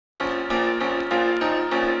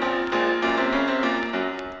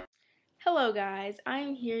Hello guys,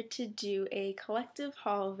 I'm here to do a collective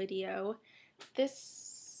haul video.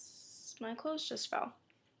 My clothes just fell.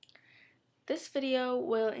 This video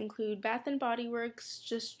will include Bath & Body Works,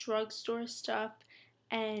 just drugstore stuff,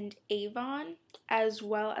 and Avon, as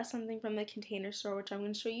well as something from the Container Store, which I'm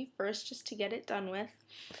going to show you first just to get it done with.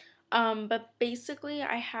 But basically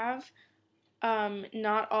I have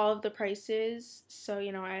not all of the prices, so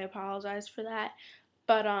I apologize for that.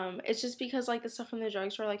 But it's just because like the stuff from the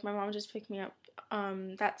drugstore, like my mom just picked me up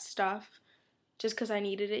that stuff just because I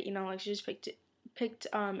needed it, like she just picked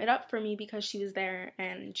it up for me because she was there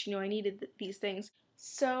and she knew I needed these things.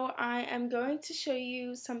 So I am going to show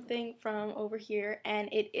you something from over here, and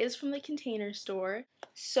it is from the Container Store.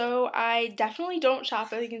 So I definitely don't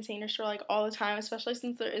shop at the Container Store like all the time, especially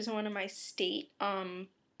since there isn't one in my state.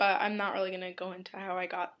 But I'm not really going to go into how I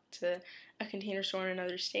got to a Container Store in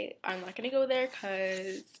another state. I'm not going to go there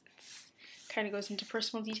because it kind of goes into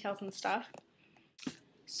personal details and stuff.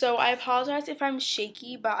 So I apologize if I'm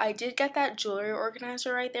shaky, but I did get that jewelry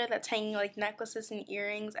organizer right there that's hanging like necklaces and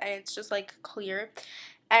earrings, and it's just like clear.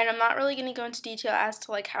 And I'm not really going to go into detail as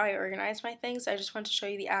to like how I organize my things. I just want to show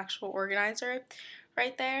you the actual organizer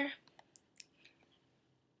right there.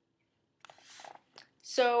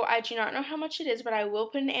 So I do not know how much it is, but I will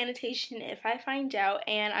put an annotation if I find out,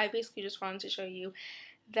 and I basically just wanted to show you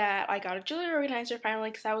that I got a jewelry organizer finally,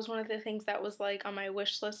 because that was one of the things that was like on my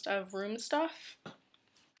wish list of room stuff.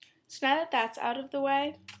 So now that that's out of the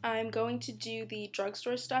way, I'm going to do the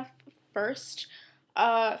drugstore stuff first.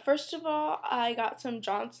 First of all, I got some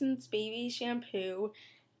Johnson's baby shampoo,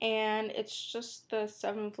 and it's just the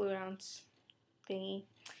 7 fluid ounce thingy.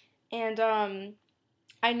 And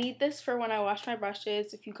I need this for when I wash my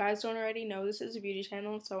brushes. If you guys don't already know, this is a beauty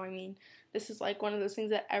channel, so I mean, this is like one of those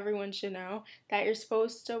things that everyone should know, that you're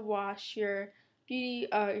supposed to wash your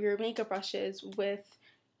makeup brushes with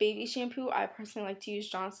baby shampoo. I personally like to use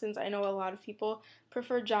Johnson's. I know a lot of people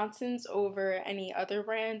prefer Johnson's over any other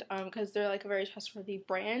brand because they're like a very trustworthy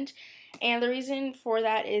brand. And the reason for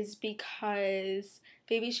that is because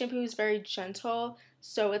baby shampoo is very gentle,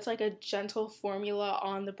 so it's like a gentle formula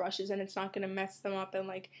on the brushes, and it's not going to mess them up and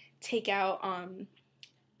like take out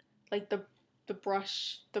like the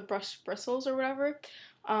brush bristles or whatever.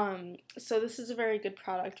 So this is a very good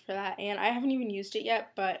product for that, and I haven't even used it yet,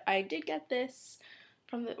 but I did get this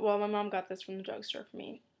from my mom got this from the drugstore for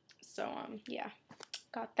me. So yeah,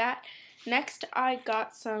 got that. Next, I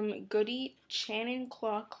got some Goody Channon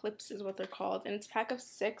Claw clips is what they're called, and it's a pack of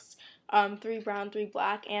 6, 3 brown, 3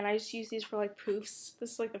 black, and I just use these for like poofs.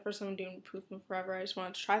 This is like the first time I'm doing poof in forever. I just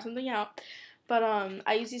wanted to try something out. But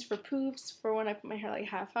I use these for poofs, for when I put my hair like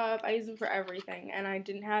half up. I use them for everything, and I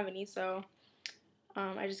didn't have any, so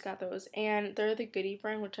I just got those. And they're the Goody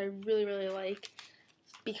brand, which I really, really like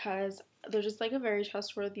because they're just like a very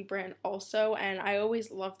trustworthy brand also, and I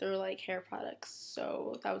always love their like hair products,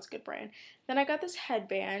 so that was a good brand. Then I got this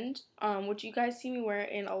headband, which you guys see me wear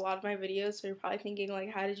in a lot of my videos, so you're probably thinking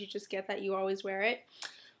like, how did you just get that? You always wear it.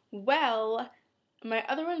 Well, my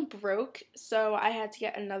other one broke, so I had to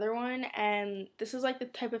get another one, and this is like the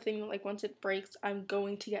type of thing that like once it breaks, I'm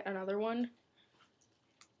going to get another one,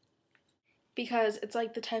 because it's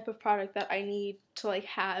like the type of product that I need to like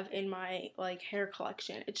have in my like hair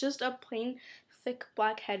collection. It's just a plain thick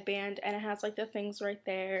black headband, and it has like the things right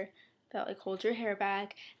there that like hold your hair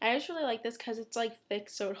back. And I just really like this because it's like thick,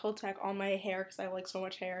 so it holds back all my hair because I have like so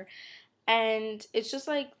much hair. And it's just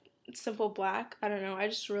like simple black. I don't know, I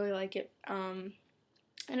just really like it. And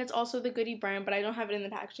it's also the Goody brand, but I don't have it in the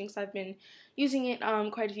packaging because I've been using it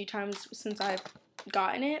quite a few times since I've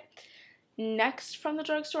gotten it. Next, from the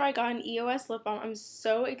drugstore, I got an EOS lip balm. I'm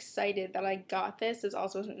so excited that I got this. It's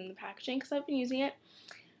also in the packaging because I've been using it.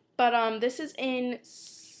 But this is in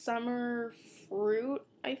Summer Fruit,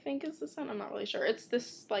 I think is the scent. I'm not really sure. It's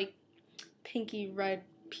this like pinky red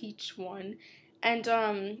peach one.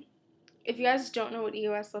 And if you guys don't know what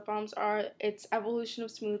EOS lip balms are, it's Evolution of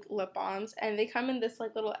Smooth lip balms, and they come in this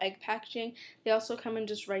like little egg packaging. They also come in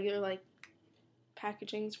just regular like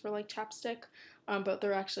packagings for like chapstick, but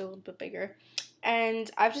they're actually a little bit bigger.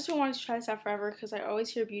 And I've just been wanting to try this out forever because I always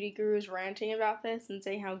hear beauty gurus ranting about this and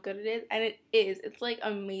saying how good it is, and it is. It's like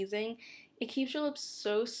amazing. It keeps your lips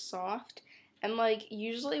so soft, and like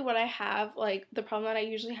usually what I have, like the problem that I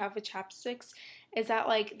usually have with chapsticks is that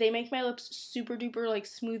like they make my lips super duper like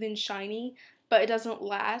smooth and shiny, but it doesn't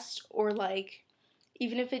last, or like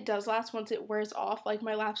even if it does last, once it wears off, like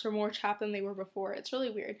my laps are more chapped than they were before. It's really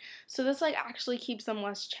weird. So this like actually keeps them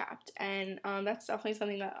less chapped, and that's definitely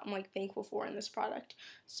something that I'm like thankful for in this product.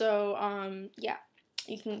 So yeah.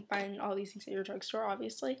 You can find all these things at your drugstore,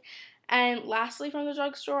 obviously. And lastly, from the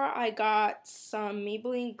drugstore, I got some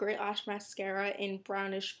Maybelline Great Lash Mascara in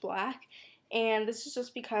brownish black. And this is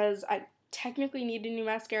just because I technically need a new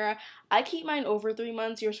mascara. I keep mine over 3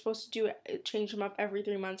 months. You're supposed to change them up every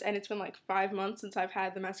 3 months. And it's been like 5 months since I've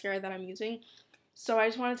had the mascara that I'm using. So I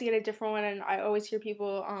just wanted to get a different one. And I always hear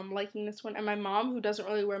people liking this one. And my mom, who doesn't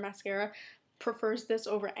really wear mascara, prefers this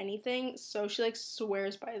over anything. So she like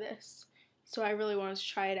swears by this. So I really wanted to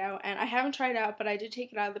try it out, and I haven't tried it out, but I did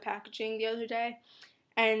take it out of the packaging the other day,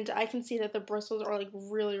 and I can see that the bristles are like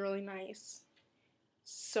really, really nice.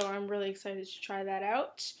 So I'm really excited to try that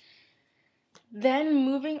out. Then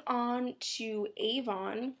moving on to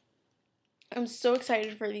Avon. I'm so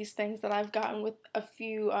excited for these things that I've gotten with a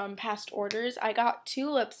few past orders. I got 2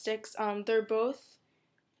 lipsticks. They're both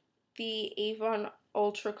the Avon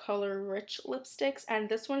Ultra Color Rich lipsticks, and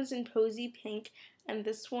this one is in Posy Pink, and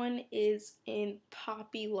this one is in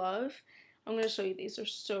Poppy Love. I'm going to show you these. They're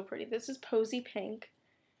so pretty. This is Posy Pink.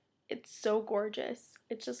 It's so gorgeous.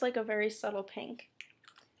 It's just like a very subtle pink,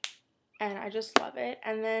 and I just love it.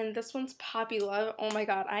 And then this one's Poppy Love. Oh my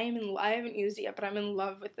god, I haven't used it yet, but I'm in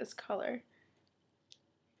love with this color.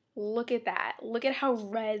 Look at that. Look at how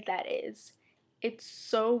red that is. It's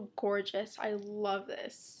so gorgeous. I love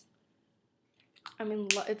this.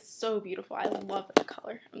 It's so beautiful. I love that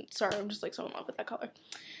color. I'm sorry, I'm just like so in love with that color.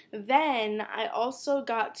 Then I also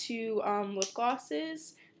got 2 lip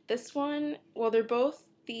glosses. This one, well, they're both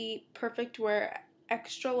the Perfect Wear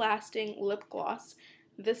Extra Lasting Lip Gloss.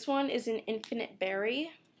 This one is an Infinite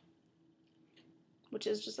Berry, which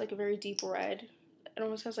is just like a very deep red. It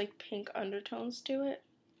almost has like pink undertones to it.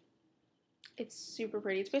 It's super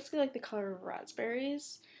pretty. It's basically like the color of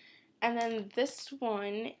raspberries. And then this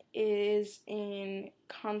one is in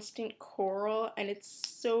Constant Coral, and it's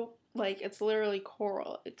so, like, it's literally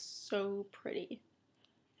coral. It's so pretty.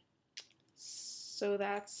 So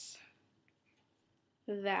that's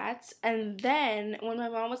that. And then when my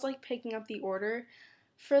mom was, like, picking up the order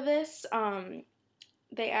for this,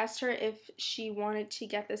 they asked her if she wanted to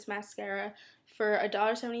get this mascara for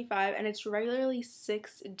 $1.75, and it's regularly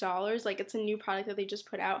 $6. Like, it's a new product that they just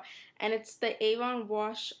put out, and it's the Avon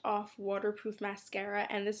Wash Off Waterproof Mascara,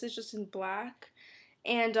 and this is just in black.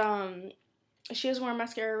 And she doesn't wear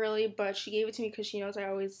mascara really, but she gave it to me because she knows I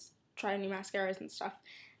always try new mascaras and stuff.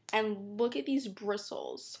 And look at these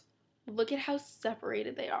bristles. Look at how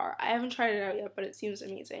separated they are. I haven't tried it out yet, but it seems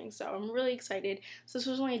amazing, so I'm really excited. So this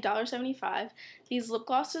was only $1.75. These lip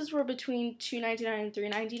glosses were between $2.99 and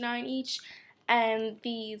 $3.99 each, and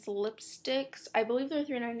these lipsticks, I believe they're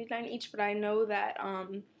 $3.99 each, but I know that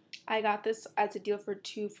I got this as a deal for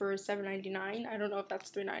 2 for $7.99. I don't know if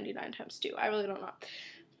that's $3.99 times 2. I really don't know.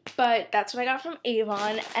 But that's what I got from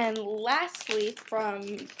Avon. And lastly,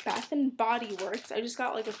 from Bath & Body Works, I just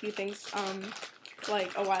got like a few things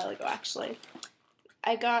like a while ago actually.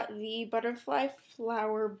 I got the Butterfly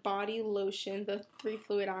Flower Body Lotion, the 3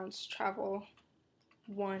 fluid ounce travel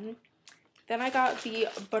one. Then I got the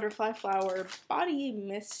Butterfly Flower Body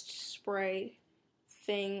Mist Spray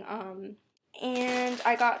thing, and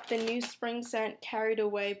I got the new spring scent Carried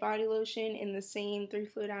Away body lotion in the same 3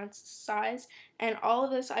 fluid ounce size, and all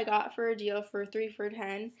of this I got for a deal for 3 for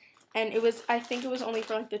 $10, and it was, I think it was only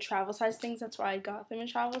for like the travel size things, that's why I got them in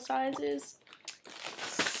travel sizes.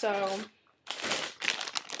 So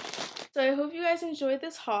I hope you guys enjoyed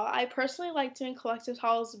this haul. I personally like doing collective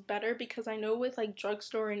hauls better because I know with like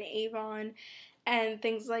Drugstore and Avon and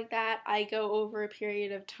things like that, I go over a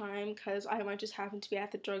period of time because I might just happen to be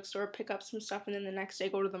at the drugstore, pick up some stuff, and then the next day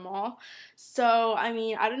go to the mall. So, I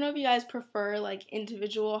mean, I don't know if you guys prefer like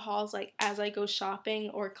individual hauls, like as I go shopping,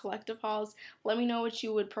 or collective hauls. Let me know what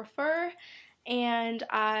you would prefer, and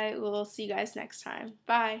I will see you guys next time.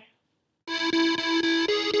 Bye!